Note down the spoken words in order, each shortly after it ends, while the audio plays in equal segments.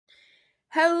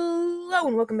Hello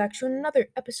and welcome back to another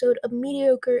episode of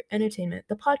Mediocre Entertainment,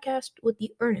 the podcast with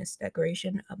the earnest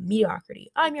declaration of mediocrity.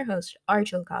 I'm your host, Ari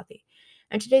Chillicothe.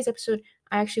 And today's episode,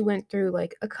 I actually went through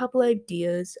like a couple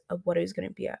ideas of what it was going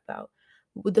to be about.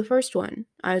 With the first one,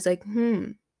 I was like,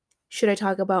 should I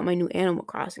talk about my new Animal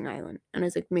Crossing island? And I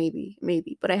was like, maybe,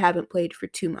 but I haven't played for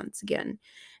 2 months again.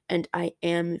 And I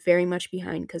am very much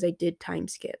behind because I did time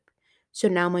skip. So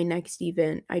now my next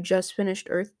event, I just finished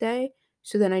Earth Day,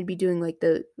 so then I'd be doing like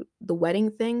the wedding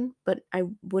thing, but I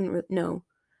wouldn't no.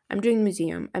 I'm doing the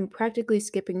museum. I'm practically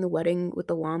skipping the wedding with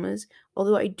the llamas,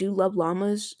 although I do love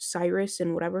llamas, Cyrus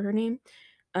and whatever her name.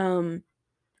 Um,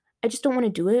 I just don't want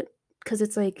to do it because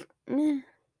it's like,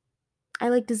 I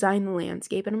like design the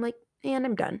landscape, and I'm like, and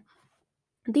I'm done.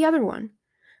 The other one,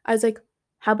 I was like,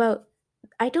 how about?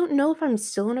 I don't know if I'm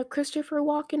still in a Christopher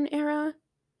Walken era,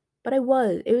 but I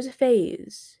was. It was a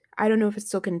phase. I don't know if it's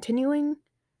still continuing.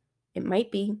 It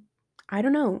might be. I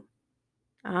don't know.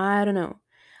 I don't know.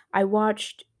 I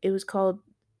watched, it was called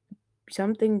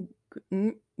something,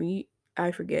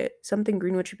 I forget, something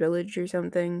Greenwich Village or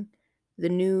something. The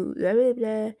new, blah, blah,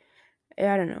 blah.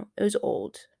 I don't know. It was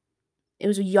old. It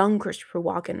was a young Christopher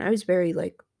Walken. I was very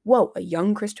like, whoa, a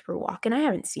young Christopher Walken? I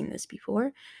haven't seen this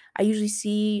before. I usually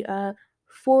see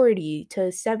 40 to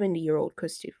 70-year-old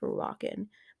Christopher Walken.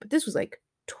 But this was like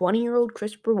 20-year-old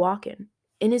Christopher Walken.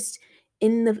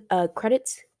 In the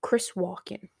credits, Chris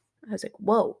Walken. I was like,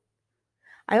 whoa.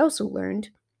 I also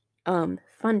learned,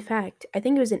 fun fact, I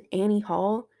think it was in Annie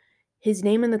Hall. His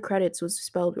name in the credits was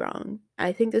spelled wrong.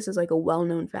 I think this is like a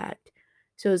well-known fact.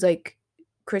 So it was like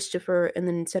Christopher, and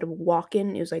then instead of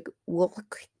Walken, it was like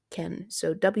Wlken.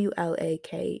 So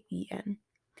Wlaken.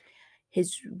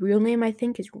 His real name, I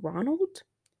think, is Ronald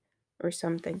or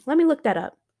something. Let me look that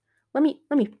up. Let me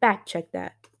fact check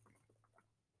that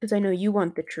because I know you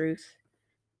want the truth.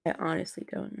 I honestly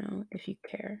don't know if you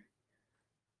care.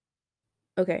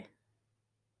 Okay.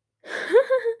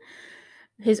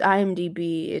 His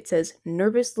IMDb, it says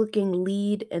nervous looking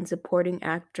lead and supporting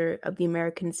actor of the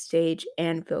American stage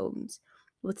and films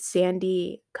with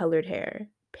sandy colored hair,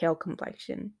 pale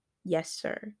complexion. Yes,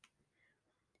 sir.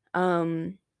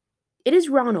 Um it is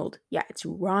Ronald. Yeah, it's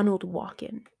Ronald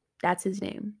Walken. That's his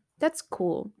name. That's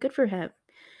cool. Good for him.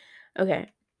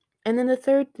 Okay. And then the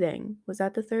third thing, was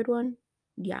that the third one?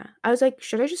 Yeah. I was like,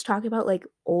 should I just talk about like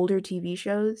older TV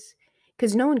shows?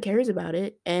 Cuz no one cares about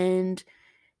it, and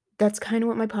that's kind of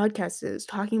what my podcast is,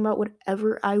 talking about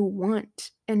whatever I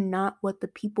want and not what the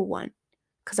people want.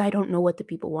 Because I don't know what the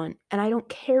people want. And I don't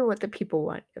care what the people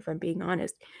want, if I'm being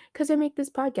honest. Because I make this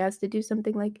podcast to do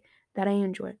something like that I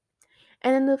enjoy.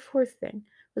 And then the fourth thing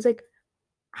was like,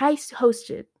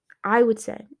 hosted, I would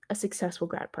say, a successful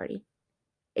grad party.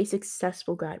 A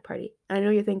successful grad party. And I know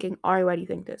you're thinking, Ari, why do you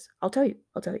think this? I'll tell you.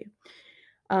 I'll tell you.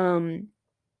 Um,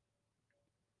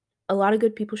 a lot of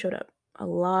good people showed up. A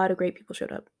lot of great people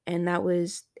showed up. And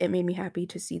it made me happy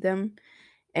to see them.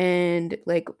 And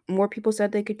like more people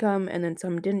said they could come, and then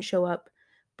some didn't show up,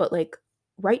 but like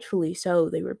rightfully so,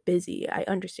 they were busy. I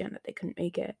understand that they couldn't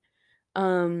make it.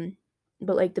 Um,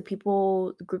 but like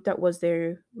the group that was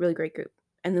there, really great group.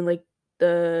 And then like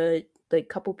the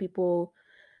couple people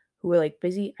who were like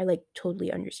busy, I like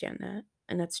totally understand that.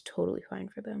 And that's totally fine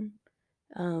for them.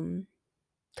 Um,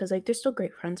 because like they're still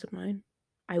great friends of mine.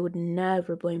 I would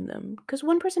never blame them because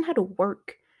one person had to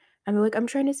work, and they're like, "I'm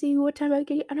trying to see what time I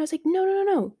get," and I was like, "No, no, no,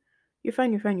 no, you're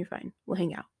fine, you're fine, you're fine. We'll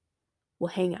hang out. We'll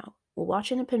hang out. We'll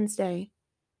watch Independence Day,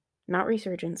 not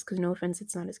Resurgence, because no offense,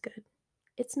 it's not as good.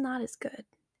 It's not as good.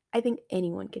 I think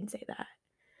anyone can say that.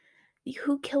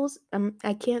 Who kills?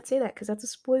 I can't say that because that's a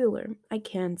spoiler. I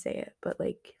can say it, but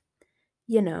like,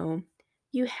 you know,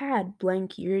 you had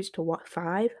blank years to watch.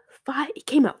 Five. It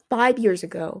came out 5 years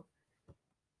ago.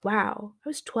 Wow, I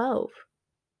was 12.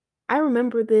 I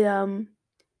remember the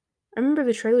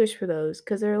trailers for those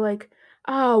because they're like,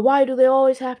 "Ah, why do they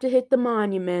always have to hit the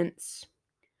monuments?"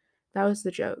 That was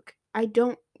the joke. I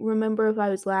don't remember if I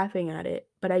was laughing at it,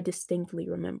 but I distinctly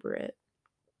remember it.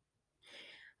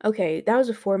 Okay, that was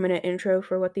a 4-minute intro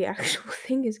for what the actual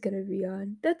thing is gonna be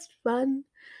on. That's fun.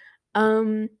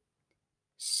 Um,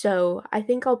 so I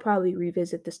think I'll probably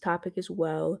revisit this topic as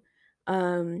well.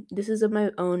 This is of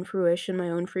my own fruition,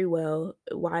 my own free will.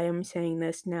 Why I'm saying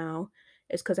this now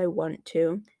is because I want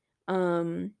to.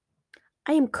 Um,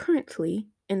 I am currently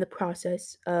in the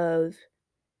process of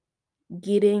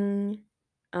getting,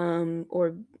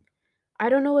 or I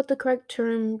don't know what the correct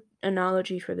term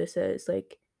analogy for this is,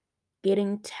 like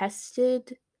getting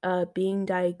tested, being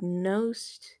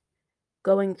diagnosed,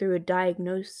 going through a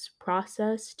diagnosis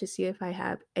process to see if I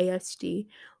have ASD,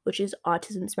 which is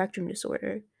autism spectrum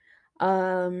disorder.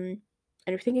 Um,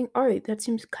 And you're thinking, all right, that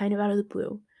seems kind of out of the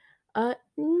blue.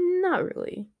 Not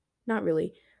really. Not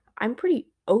really. I'm pretty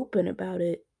open about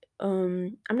it.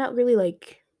 I'm not really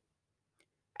like,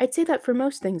 I'd say that for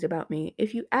most things about me.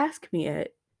 If you ask me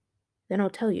it, then I'll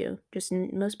tell you. Just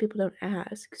most people don't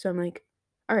ask. So I'm like,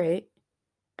 all right,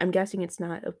 I'm guessing it's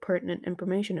not of pertinent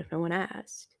information if no one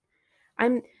asked.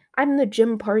 I'm I'm the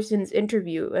Jim Parsons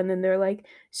interview, and then they're like,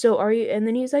 "So are you?" And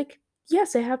then he's like,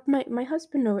 "Yes, I have my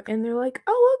husband over." And they're like,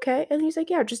 "Oh, okay." And he's like,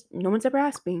 "Yeah, just no one's ever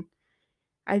asked me."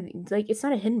 I like it's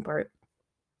not a hidden part.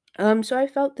 So I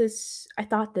felt this. I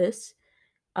thought this.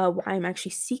 Why I'm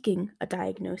actually seeking a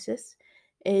diagnosis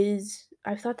is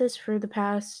I've thought this for the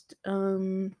past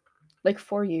like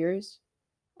 4 years,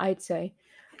 I'd say.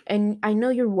 And I know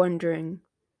you're wondering,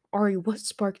 Ari, what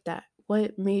sparked that?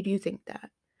 What made you think that?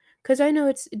 Because I know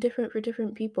it's different for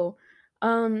different people.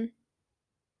 Um,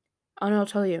 and I'll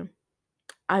tell you,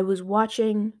 I was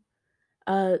watching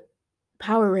uh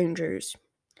Power Rangers,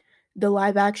 the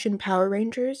live action Power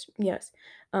Rangers. Yes.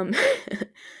 Um,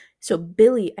 so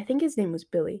Billy, I think his name was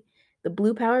Billy, the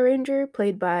blue Power Ranger,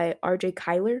 played by R.J.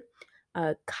 Kyler.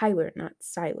 Kyler, not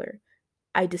Siler.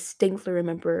 I distinctly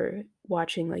remember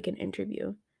watching like an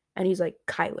interview, and he's like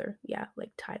Kyler, yeah,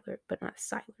 like Tyler, but not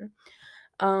Siler.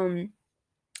 Um,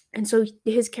 and so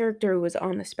his character was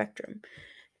on the spectrum.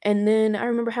 And then I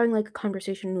remember having like a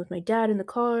conversation with my dad in the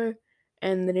car,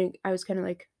 and then I was kind of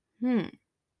like,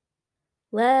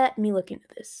 let me look into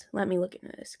this. Let me look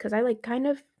into this, because I like kind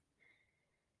of,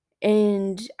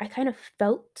 and I kind of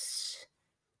felt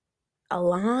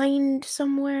aligned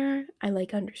somewhere. I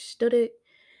like understood it,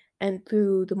 and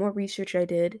through the more research I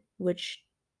did, which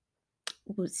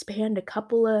spanned a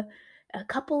couple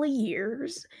of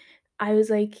years, I was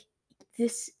like,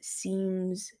 this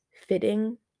seems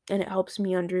fitting, and it helped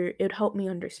me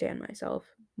understand myself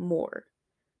more.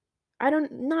 I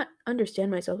don't not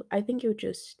understand myself. I think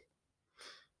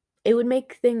it would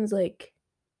make things like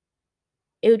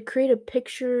it would create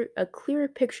a clearer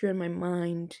picture in my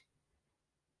mind.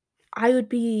 I would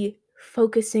be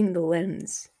focusing the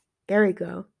lens. There we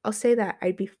go. I'll say that.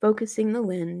 I'd be focusing the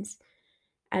lens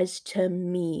as to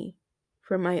me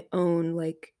for my own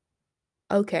like,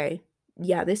 okay,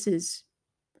 yeah, this is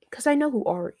because I know who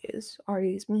Ari is.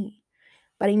 Ari is me.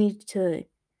 But I need to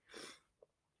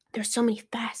there's so many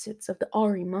facets of the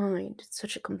Ari mind. It's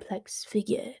such a complex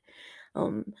figure.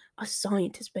 A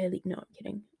scientist barely. No, I'm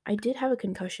kidding. I did have a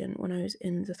concussion when I was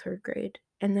in the third grade,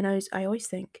 and then I always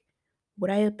think,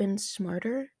 would I have been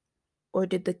smarter, or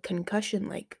did the concussion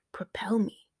like propel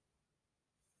me?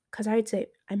 Because I'd say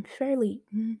I'm fairly.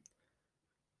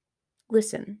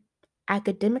 Listen,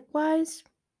 academic wise,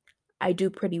 I do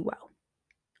pretty well.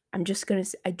 I'm just gonna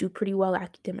say I do pretty well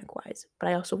academic wise, but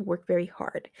I also work very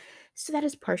hard. So that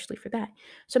is partially for that.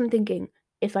 So I'm thinking,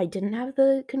 if I didn't have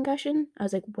the concussion, I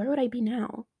was like, where would I be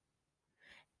now?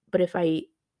 But if I,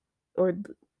 or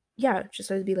yeah,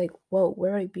 just I'd be like, whoa,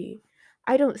 where would I be?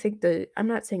 I'm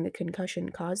not saying the concussion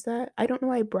caused that. I don't know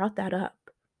why I brought that up.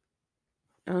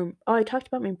 Oh, I talked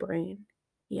about my brain.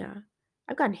 Yeah.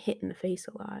 I've gotten hit in the face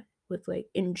a lot with like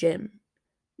in gym.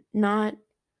 Not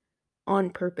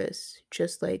on purpose,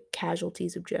 just like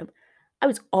casualties of gym. I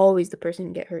was always the person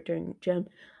to get hurt during gym.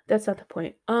 That's not the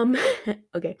point.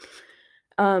 Okay.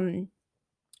 Um,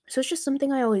 so it's just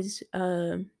something I always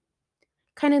kind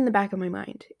of in the back of my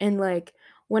mind. And like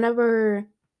whenever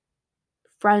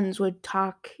friends would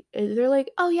talk, they're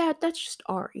like, "Oh yeah, that's just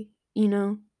Ari," you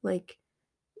know? Like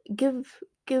give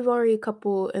Ari a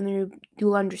couple and then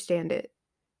you'll understand it.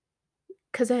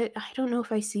 Cause I don't know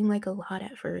if I seem like a lot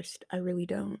at first. I really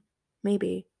don't.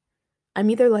 Maybe. I'm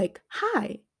either like,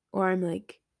 "Hi," or I'm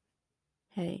like,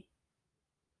 "Hey."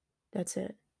 That's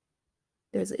it.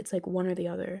 It's like one or the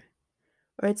other.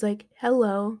 Or it's like,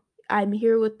 "Hello, I'm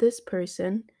here with this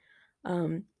person.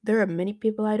 There are many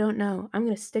people I don't know. I'm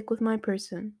gonna stick with my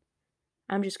person.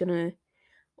 I'm just gonna,"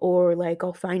 or like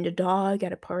I'll find a dog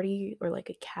at a party or like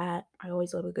a cat. I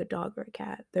always love a good dog or a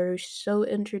cat. They're so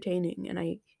entertaining and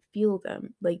I feel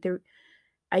them. Like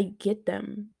I get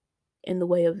them in the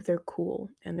way of they're cool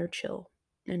and they're chill.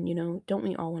 And don't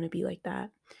we all want to be like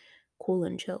that? Cool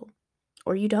and chill.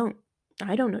 Or you don't.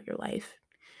 I don't know your life.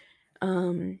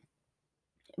 Um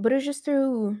but it was just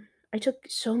through I took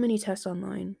so many tests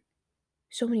online.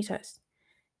 So many tests.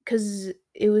 Cuz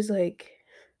it was like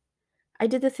I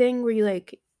did the thing where you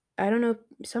like I don't know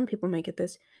if some people might get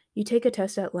this. You take a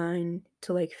test at line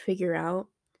to like figure out.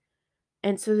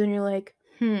 And so then you're like,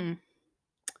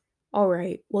 all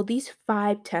right. Well, these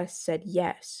 5 tests said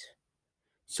yes.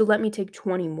 So let me take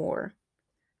 20 more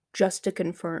just to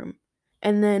confirm.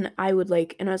 And then I would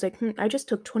like and I was like, I just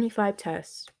took 25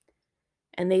 tests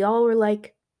and they all were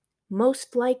like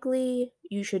most likely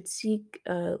you should seek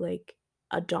like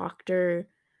a doctor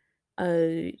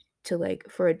uh to like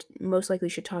for a most likely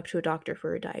should talk to a doctor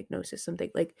for a diagnosis,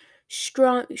 something like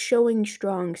strong showing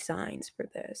strong signs for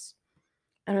this.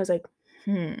 And I was like,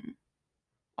 hmm,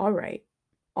 all right,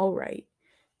 all right.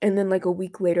 And then like a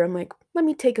week later, I'm like, let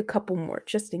me take a couple more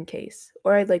just in case.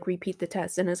 Or I'd like repeat the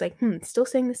test and I was like, still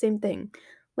saying the same thing.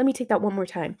 Let me take that one more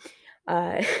time.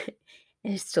 Uh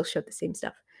and it still showed the same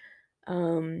stuff.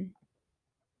 Um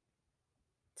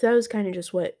so that was kind of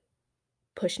just what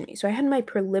pushed me. So I had my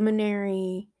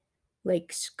preliminary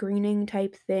like screening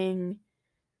type thing,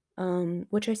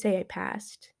 which I say I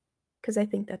passed because I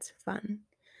think that's fun.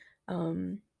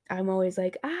 Um, I'm always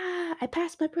like, I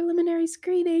passed my preliminary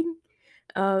screening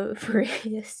for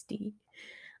ASD.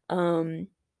 Um,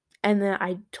 and then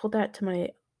I told that to my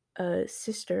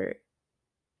sister,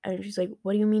 and she's like,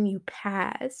 "What do you mean you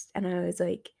passed?" And I was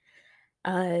like,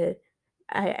 uh,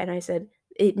 I said,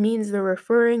 "It means they're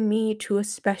referring me to a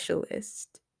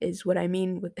specialist." Is what I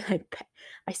mean with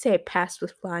I say I passed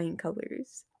with flying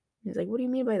colors. He's like, "What do you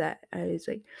mean by that?" I was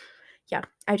like, "Yeah,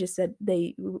 I just said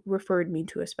they referred me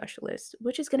to a specialist,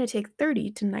 which is going to take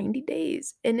 30 to 90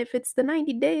 days. And if it's the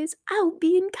 90 days, I'll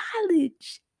be in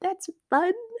college. That's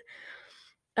fun."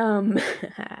 Um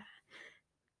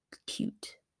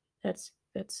cute. That's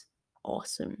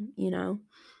awesome, you know?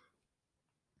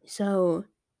 So,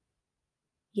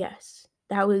 yes,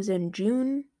 that was in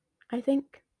June, I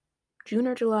think. June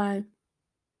or July.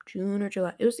 June or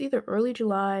July. It was either early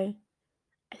July.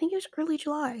 I think it was early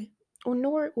July. Or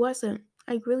no, it wasn't.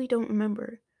 I really don't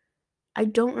remember. I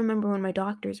don't remember when my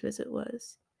doctor's visit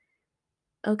was.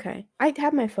 Okay. I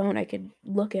have my phone. I could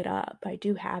look it up. I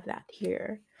do have that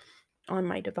here on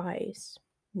my device.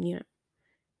 You know,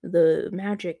 the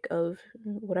magic of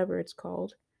whatever it's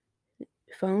called.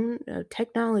 Phone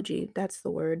technology. That's the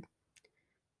word.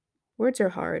 Words are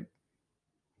hard.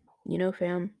 You know,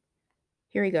 fam.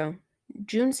 Here we go.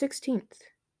 June 16th.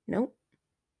 Nope.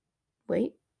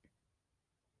 Wait.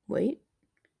 Wait.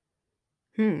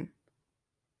 Hmm.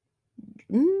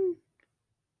 Mm,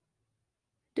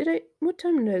 did I? What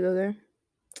time did I go there?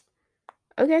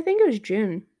 Okay, I think it was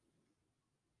June.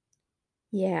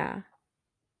 Yeah.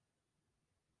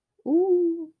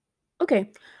 Ooh.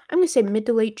 Okay. I'm gonna say mid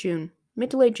to late June.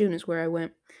 Mid to late June is where I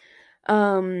went.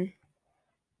 Um.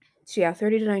 So yeah,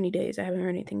 30 to 90 days. I haven't heard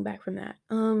anything back from that.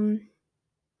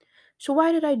 So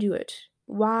why did I do it?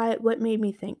 Why? What made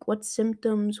me think? What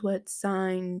symptoms? What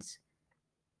signs?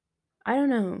 I don't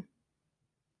know.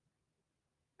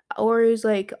 Or it was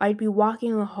like I'd be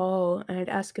walking in the hall and I'd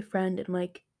ask a friend and I'm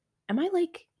like, "Am I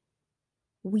like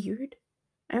weird?"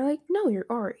 And they're like, "No, you're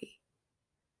Ari."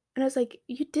 And I was like,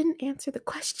 "You didn't answer the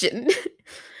question."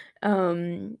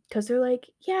 Because they're like,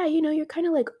 "Yeah, you're kind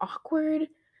of like awkward."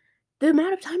 The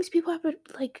amount of times people have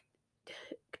like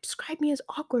describe me as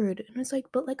awkward, and it's like,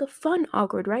 but like a fun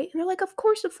awkward, right? And they're like, "Of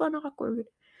course, a fun awkward."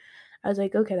 I was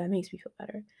like, "Okay, that makes me feel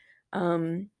better."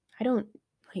 I don't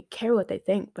like care what they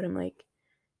think, but I'm like,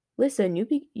 listen,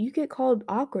 you get called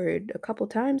awkward a couple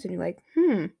times, and you're like,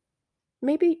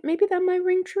 maybe that might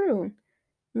ring true.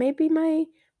 Maybe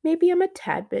maybe I'm a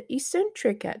tad bit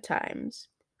eccentric at times,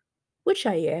 which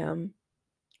I am.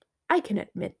 I can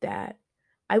admit that.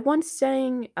 I once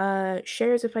sang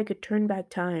shares if I could turn back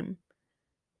time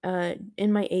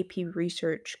in my AP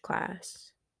research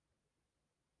class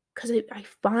because I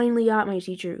finally got my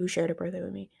teacher who shared a birthday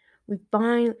with me. We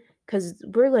finally, because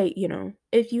we're like,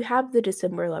 if you have the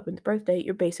December 11th birthday,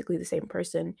 you're basically the same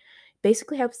person,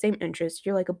 basically have the same interests.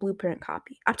 You're like a blueprint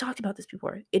copy. I've talked about this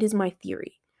before. It is my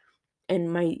theory.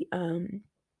 And my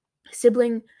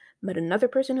sibling met another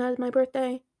person who has my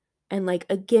birthday, and like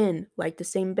again, like the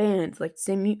same bands, like the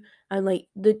same, I like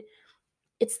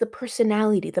it's the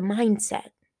personality, the mindset.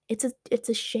 It's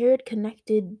a shared,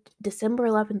 connected December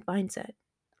 11th mindset.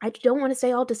 I don't want to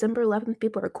say all December 11th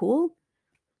people are cool,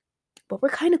 but we're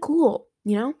kind of cool,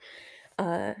 you know?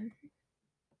 Uh,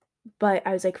 but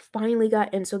I was like, finally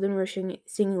got, and so then we're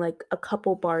singing like a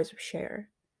couple bars of Cher.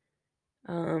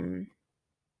 Cause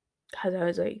I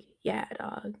was like, yeah,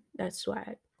 dog, that's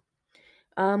swag.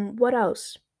 What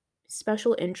else?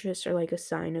 Special interests are like a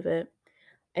sign of it.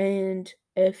 And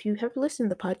if you have listened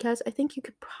to the podcast, I think you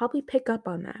could probably pick up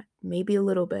on that, maybe a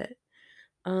little bit.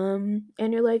 And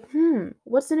you're like,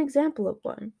 what's an example of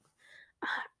one?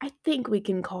 I think we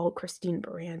can call Christine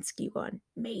Baranski one.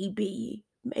 Maybe.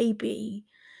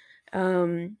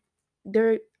 Um,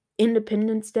 their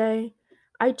Independence Day.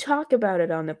 I talk about it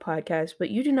on the podcast,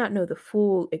 but you do not know the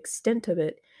full extent of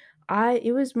it.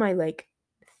 It was my like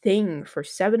thing for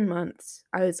 7 months.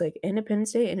 I was like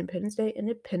Independence Day, Independence Day,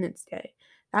 Independence Day.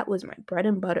 That was my bread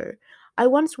and butter. I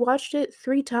once watched it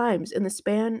 3 times in the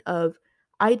span of,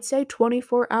 I'd say,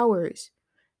 24 hours.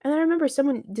 And I remember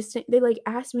someone they, like,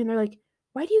 asked me, and they're like,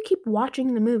 "Why do you keep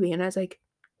watching the movie?" And I was like,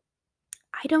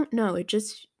 "I don't know, it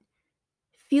just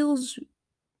feels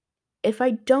if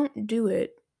I don't do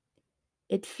it,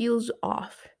 it feels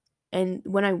off." And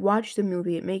when I watch the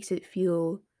movie, it makes it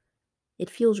feels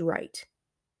right.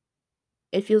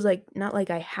 It feels like not like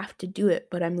I have to do it,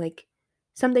 but I'm like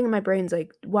something in my brain's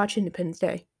like, "Watch Independence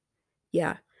Day."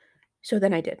 Yeah. So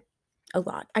then I did. A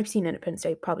lot. I've seen Independence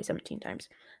Day probably 17 times.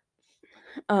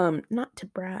 Not to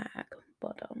brag,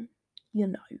 but you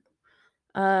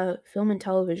know. Film and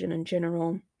television in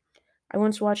general. I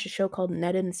once watched a show called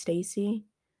Ned and Stacy.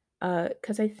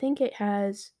 Because I think it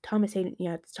has Thomas Hayden,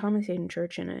 yeah, it's Thomas Hayden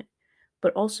Church in it,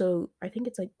 but also I think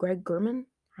it's like Greg Gurman.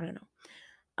 I don't know.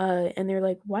 And they're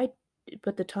like, why?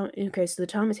 But okay, so the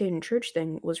Thomas Hayden Church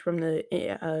thing was from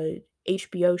the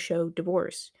HBO show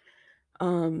Divorce.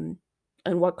 Um,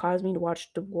 and what caused me to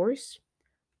watch Divorce?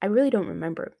 I really don't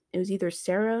remember. It was either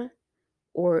Sarah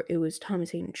or it was Thomas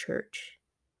Hayden Church.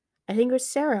 I think it was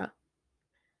Sarah.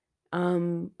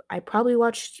 I probably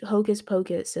watched Hocus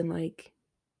Pocus in like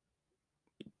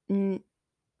mm,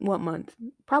 what month?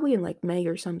 Probably in like May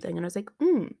or something. And I was like,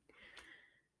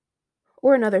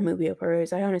 or another movie of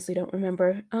hers. I honestly don't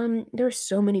remember. There are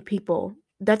so many people.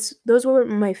 Those were what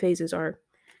my phases are.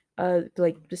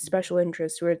 Like the special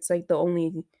interest where it's like the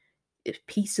only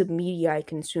piece of media I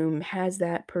consume has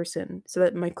that person. So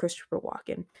that my Christopher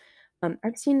Walken.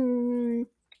 I've seen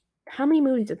how many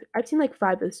movies? I've seen like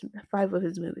five of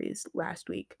his movies last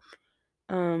week.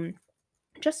 Um,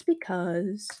 just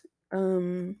because.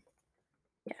 Um,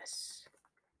 yes.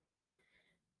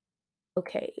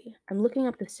 Okay, I'm looking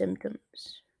up the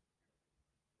symptoms.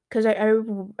 'Cause I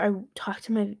talked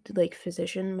to my, like,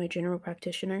 physician, my general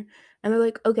practitioner, and they're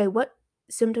like, "Okay, what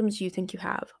symptoms do you think you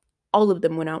have?" All of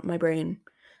them went out in my brain.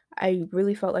 I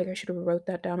really felt like I should have wrote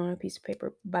that down on a piece of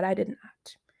paper, but I did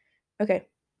not. Okay,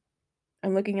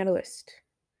 I'm looking at a list.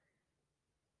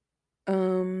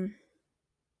 Um,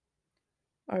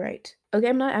 alright. Okay,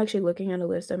 I'm not actually looking at a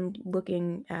list, I'm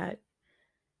looking at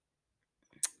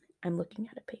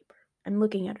a paper. I'm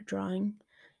looking at a drawing.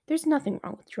 There's nothing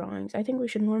wrong with drawings. I think we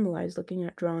should normalize looking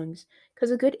at drawings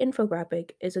because a good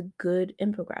infographic is a good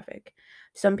infographic.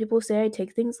 Some people say I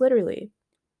take things literally.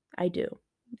 I do,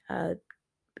 a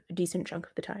decent chunk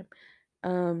of the time.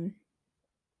 Um,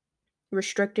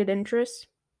 Restricted interest,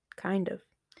 kind of.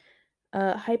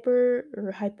 Hyper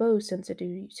or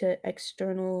hyposensitivity to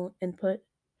external input,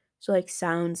 so like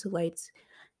sounds, lights.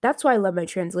 That's why I love my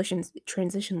transition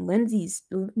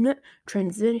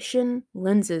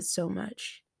lenses so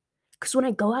much. Because when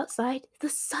I go outside, the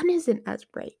sun isn't as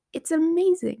bright. It's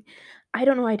amazing. I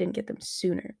don't know why I didn't get them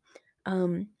sooner.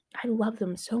 Um, I love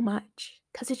them so much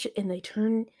because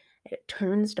it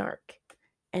turns dark,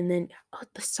 and then oh,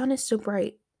 the sun is so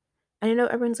bright. And I know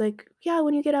everyone's like, yeah,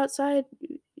 when you get outside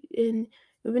and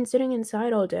we've been sitting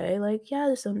inside all day, like, yeah,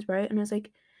 the sun's bright. And I was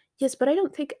like, yes, but I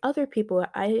don't think other people,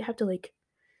 I have to like,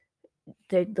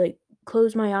 they like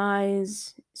close my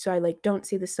eyes so I like don't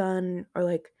see the sun or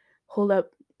like hold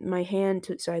up my hand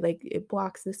to so I like it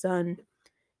blocks the sun.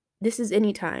 This is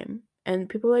anytime. And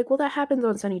people are like, well, that happens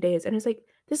on sunny days. And it's like,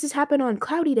 this has happened on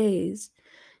cloudy days.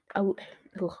 Oh,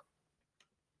 ugh.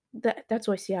 That's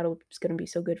why Seattle is gonna be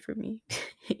so good for me.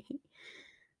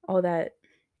 All that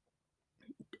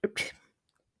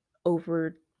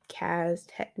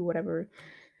overcast, whatever.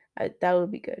 That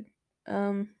would be good.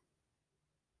 Um,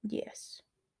 yes.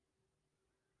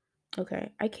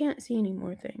 Okay, I can't see any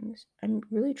more things. I'm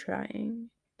really trying,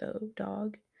 though,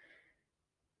 dog.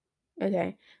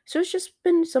 Okay, so it's just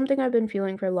been something I've been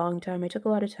feeling for a long time. I took a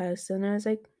lot of tests, and I was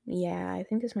like, yeah, I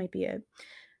think this might be it.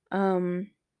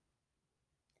 Um,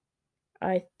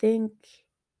 I think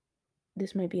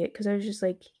this might be it because I was just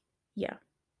like, yeah,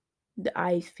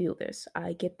 I feel this,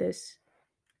 I get this,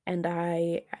 and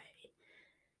it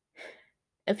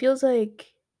feels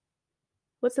like,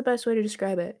 what's the best way to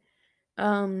describe it?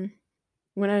 Um,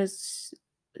 when I was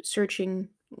searching,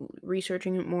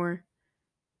 researching it more,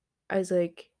 I was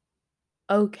like,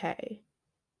 okay,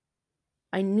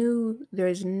 I knew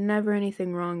there's never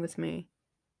anything wrong with me.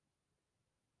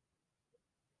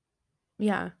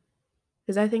 Yeah,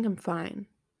 because I think I'm fine.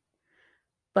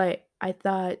 But I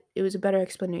thought it was a better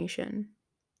explanation.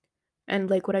 And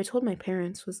like what I told my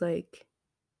parents was like,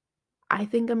 I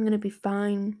think I'm going to be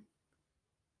fine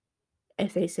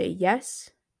if they say yes,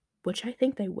 which I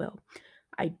think they will.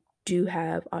 I do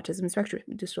have autism spectrum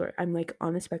disorder. I'm like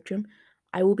on the spectrum.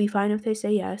 I will be fine if they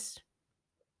say yes.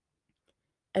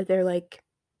 If they're like,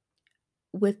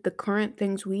 with the current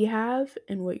things we have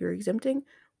and what you're exempting,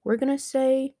 We're gonna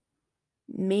say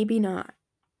maybe not.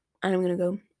 And I'm gonna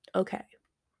go, okay,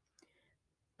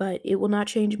 but it will not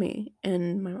change me.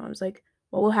 And my mom's like,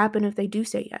 what will happen if they do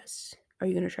say yes? Are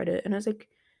you gonna try to? And I was like,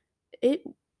 it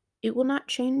it will not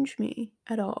change me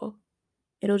at all.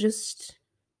 It'll just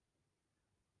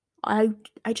I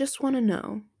I just want to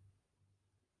know.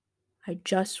 I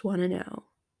just want to know.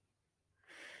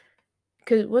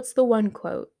 Cuz what's the one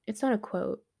quote? It's not a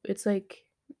quote. It's like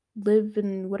live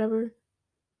and whatever.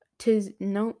 Tis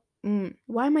no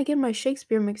why am I getting my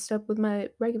Shakespeare mixed up with my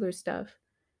regular stuff?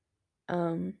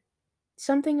 Um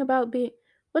something about being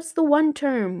what's the one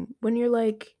term when you're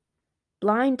like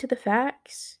blind to the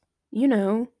facts? You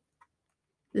know,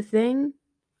 the thing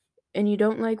and you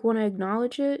don't like want to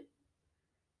acknowledge it?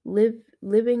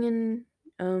 Living in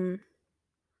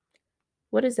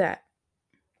what is that?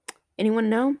 Anyone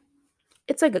know?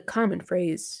 It's like a common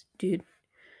phrase, dude.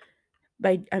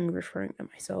 By I'm referring to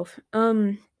myself.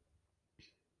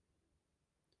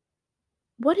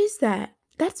 What is that?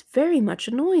 That's very much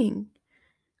annoying.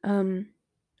 Um,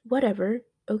 whatever.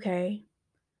 Okay.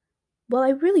 Well, I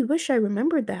really wish I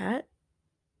remembered that.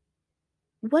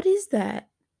 What is that?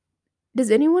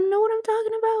 Does anyone know what I'm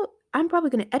talking about? I'm probably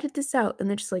gonna edit this out and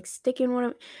then just like stick in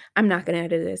what I'm not gonna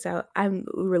edit this out. I'm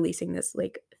releasing this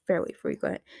like fairly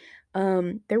frequent.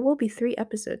 There will be 3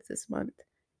 episodes this month.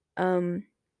 Um,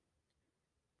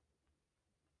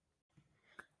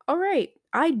 all right.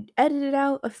 I edited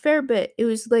out a fair bit. It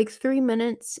was like 3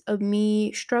 minutes of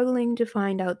me struggling to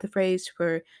find out the phrase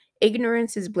for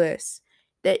ignorance is bliss.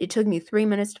 That it took me 3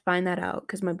 minutes to find that out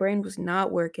because my brain was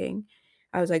not working.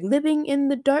 I was like living in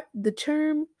the dark, the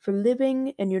term for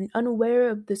living, and you're unaware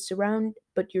of the surround,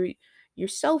 but you're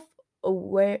self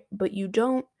aware, but you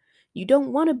don't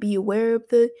want to be aware of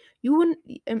the you wouldn't.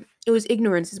 It was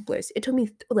ignorance is bliss. It took me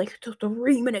like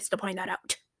 3 minutes to find that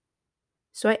out.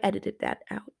 So I edited that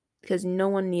out because no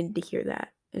one needed to hear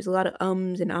that. There's a lot of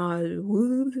ums and ahs.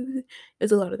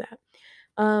 There's a lot of that.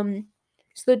 Um,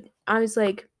 so I was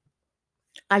like,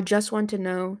 I just want to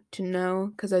know,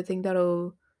 because I think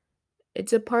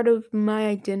it's a part of my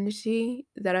identity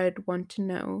that I'd want to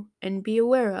know and be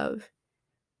aware of.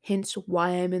 Hence why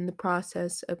I'm in the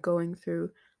process of going through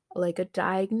like a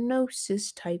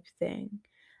diagnosis type thing.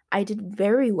 I did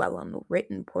very well on the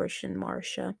written portion,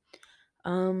 Marcia.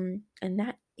 And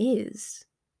that is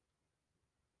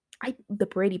the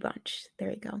Brady Bunch.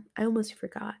 There you go. I almost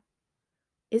forgot.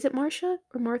 Is it Marcia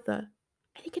or Martha?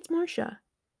 I think it's Marcia.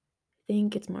 I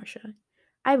think it's Marcia.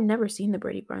 I've never seen the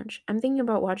Brady Bunch. I'm thinking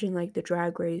about watching like the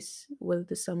Drag Race with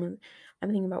the summer. I'm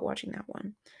thinking about watching that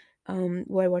one.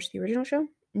 Will I watch the original show?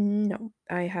 No,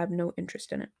 I have no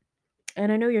interest in it.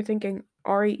 And I know you're thinking,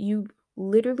 Ari, you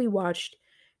literally watched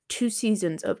 2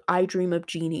 seasons of I Dream of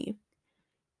Jeannie.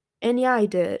 And yeah, I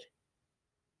did.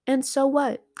 And so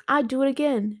what? I'd do it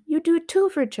again. You do it too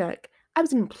for a check. I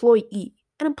was an employee.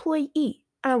 An employee.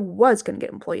 I was gonna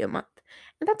get employee a month.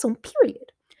 And that's on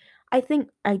period. I think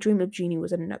I Dream of Jeannie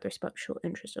was another special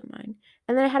interest of mine.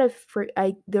 And then I had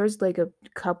there was like a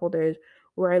couple days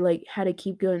where I like had to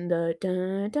keep going the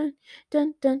dun dun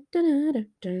dun dun dun dun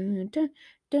dun dun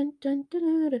dun dun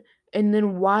dun dun. And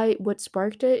then what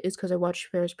sparked it is because I watched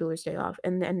Ferris Bueller's Day Off.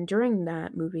 And then during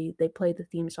that movie they played the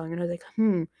theme song and I was like,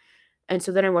 and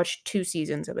so then I watched 2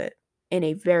 seasons of it in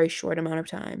a very short amount of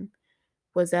time.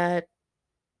 Was that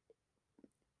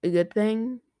a good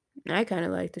thing? I kind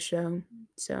of like the show.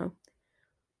 So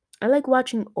I like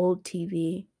watching old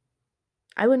TV.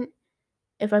 I wouldn't,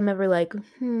 if I'm ever like,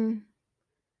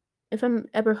 if I'm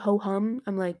ever ho hum,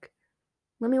 I'm like,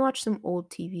 let me watch some old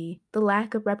TV. The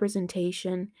lack of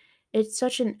representation, it's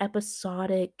such an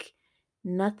episodic,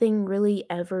 nothing really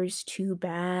ever's too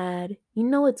bad. You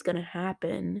know it's gonna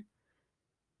happen.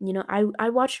 I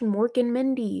watched Mork and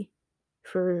Mindy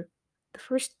for the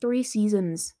first 3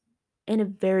 seasons in a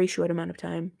very short amount of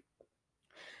time.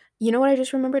 You know what I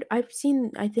just remembered? I've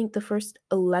seen, I think, the first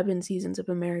 11 seasons of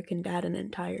American Dad in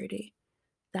entirety.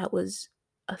 That was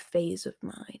a phase of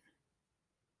mine.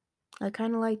 I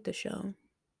kind of liked the show.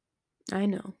 I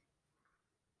know.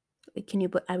 Can you,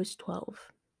 but I was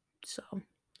 12. So,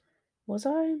 was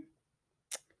I?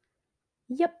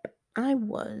 Yep, I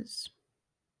was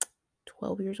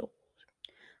 12 years old.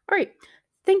 All right.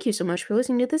 Thank you so much for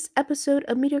listening to this episode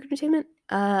of Mediocre Entertainment.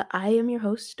 I am your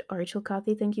host, Rachel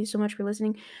Coffey. Thank you so much for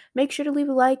listening. Make sure to leave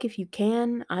a like if you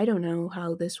can. I don't know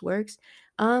how this works.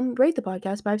 Rate the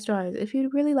podcast 5 stars. If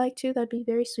you'd really like to, that'd be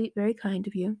very sweet, very kind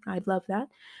of you. I'd love that.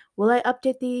 Will I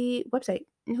update the website?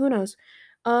 Who knows?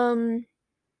 Um,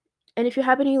 and if you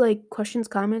have any like questions,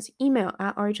 comments, email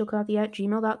at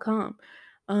rachelcoffey@gmail.com.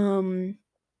 Um,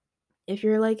 If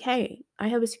you're like, hey, I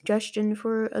have a suggestion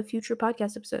for a future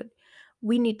podcast episode,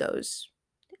 we need those.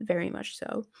 Very much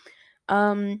so.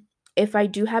 Um, if I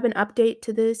do have an update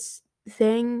to this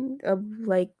thing of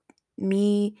like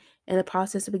me in the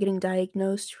process of getting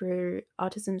diagnosed for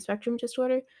autism spectrum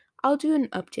disorder, I'll do an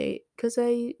update because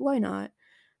why not?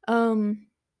 Um,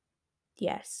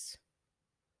 yes.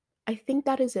 I think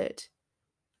that is it.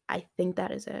 I think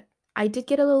that is it. I did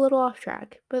get a little off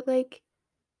track, but like,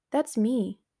 that's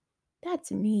me.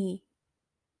 That's me.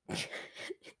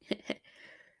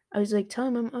 I was like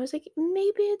telling mom, I was like,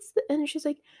 maybe it's and she's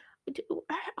like,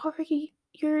 Ari,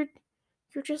 you're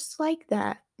just like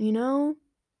that, you know?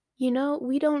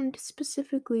 We don't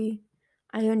specifically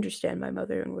I understand my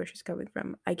mother and where she's coming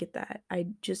from. I get that. I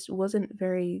just wasn't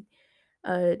very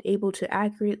able to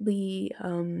accurately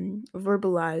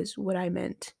verbalize what I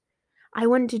meant. I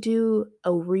wanted to do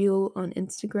a reel on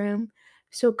Instagram.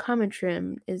 So Common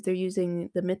Trim is they're using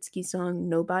the Mitski song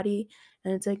Nobody,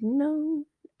 and it's like no,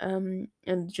 and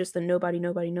just the nobody,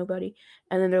 nobody, nobody,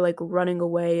 and then they're like running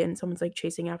away, and someone's like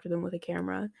chasing after them with a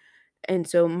camera. And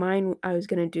so mine, I was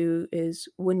gonna do is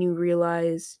when you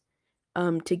realize,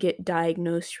 to get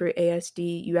diagnosed for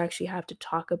ASD, you actually have to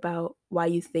talk about why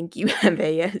you think you have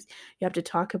AS. You have to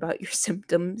talk about your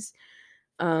symptoms,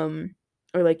 um,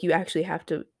 or like you actually have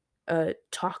to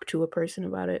talk to a person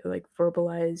about it, or like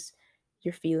verbalize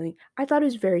your feeling. I thought it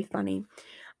was very funny.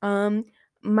 Um,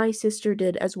 my sister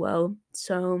did as well.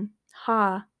 So,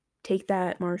 take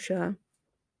that, Marsha.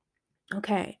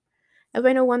 Okay. If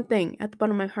I know one thing at the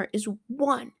bottom of my heart is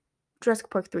one,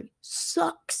 Jurassic Park 3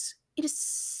 sucks. It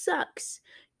sucks.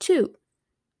 Two,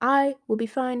 I will be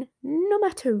fine no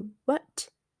matter what.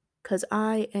 Cause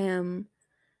I am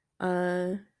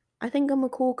uh I think I'm a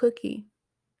cool cookie.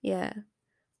 Yeah.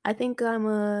 I think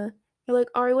you're like,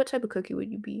 Ari, what type of cookie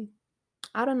would you be?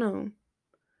 I don't know.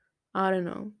 I don't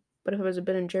know. But if it was a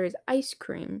Ben and Jerry's ice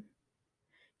cream,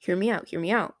 hear me out, hear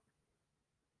me out.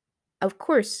 Of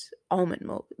course, almond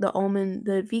milk.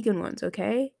 The vegan ones,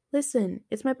 okay? Listen,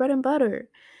 it's my bread and butter.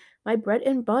 My bread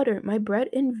and butter. My bread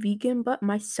and vegan but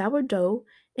my sourdough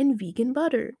and vegan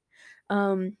butter.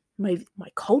 My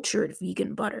cultured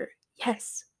vegan butter.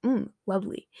 Yes.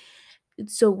 Lovely.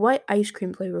 So what ice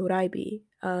cream flavor would I be?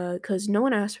 Cuz no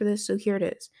one asked for this, so here it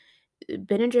is.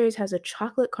 Ben and Jerry's has a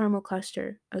chocolate caramel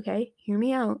cluster. Okay, hear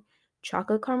me out.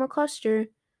 Chocolate caramel cluster,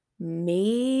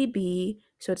 maybe.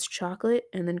 So it's chocolate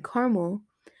and then caramel,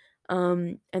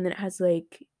 and then it has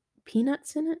like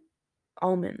peanuts in it,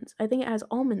 almonds. I think it has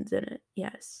almonds in it.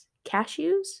 Yes,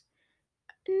 cashews.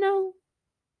 No,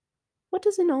 what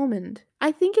is an almond?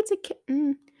 I think it's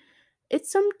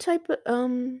it's some type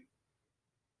of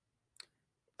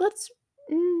Let's.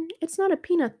 It's not a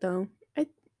peanut though. I.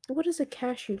 What does a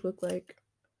cashew look like?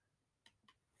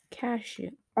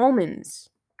 Cashew. Almonds.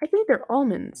 I think they're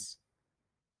almonds,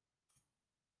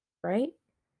 right?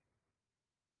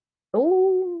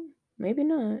 Oh, maybe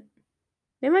not.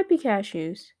 They might be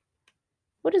cashews.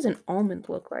 What does an almond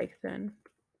look like then?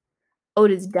 Oh,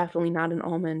 it is definitely not an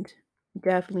almond.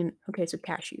 Definitely. Okay, so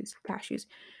cashews. Cashews.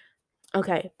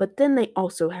 Okay, but then they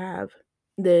also have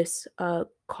this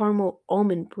caramel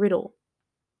almond brittle.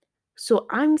 So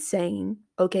I'm saying,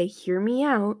 okay, hear me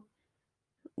out.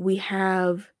 We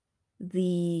have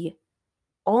the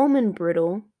almond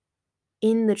brittle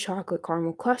in the chocolate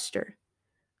caramel cluster.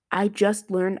 I just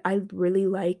learned I really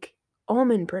like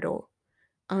almond brittle.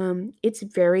 It's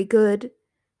very good.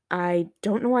 I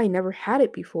don't know why I never had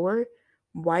it before.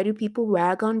 Why do people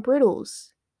rag on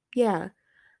brittles? Yeah.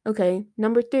 Okay.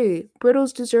 Number three,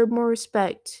 brittles deserve more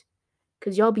respect.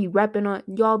 Cause y'all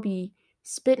be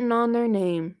spitting on their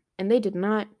name. And they did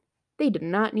not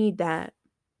need that.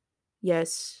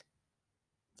 Yes.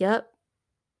 Yep.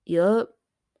 Yup.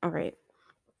 Alright.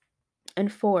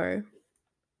 And four,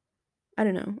 I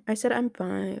don't know. I said I'm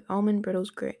fine. Almond brittle's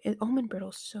great. Almond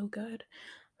brittle's so good.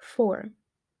 Four.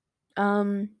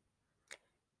 Um,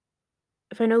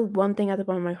 if I know one thing at the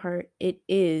bottom of my heart, it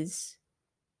is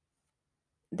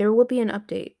there will be an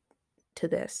update to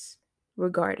this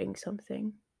regarding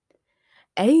something.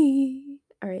 Hey.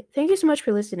 All right. Thank you so much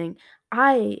for listening.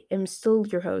 I am still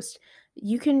your host.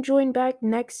 You can join back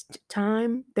next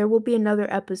time. There will be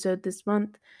another episode this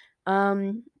month.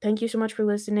 Thank you so much for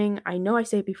listening. I know I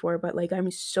say it before, but like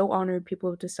I'm so honored people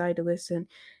have decided to listen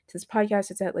to this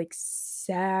podcast. It's at like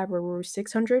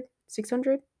 600.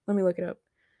 600. Let me look it up.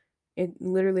 It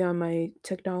literally on my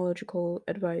technological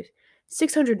advice.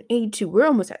 682. We're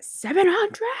almost at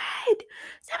 700.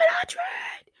 700.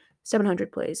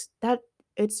 700 plays. That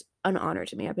it's an honor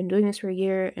to me. I've been doing this for a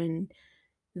year, and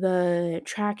the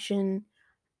traction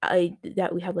I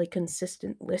that we have like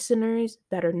consistent listeners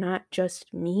that are not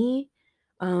just me.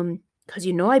 Because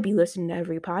you know I'd be listening to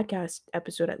every podcast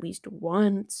episode at least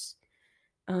once.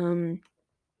 Um,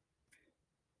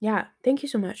 yeah, thank you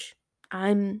so much.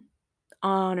 I'm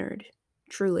honored,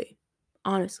 truly,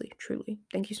 honestly, truly.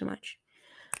 Thank you so much.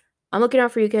 I'm looking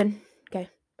out for you, kid.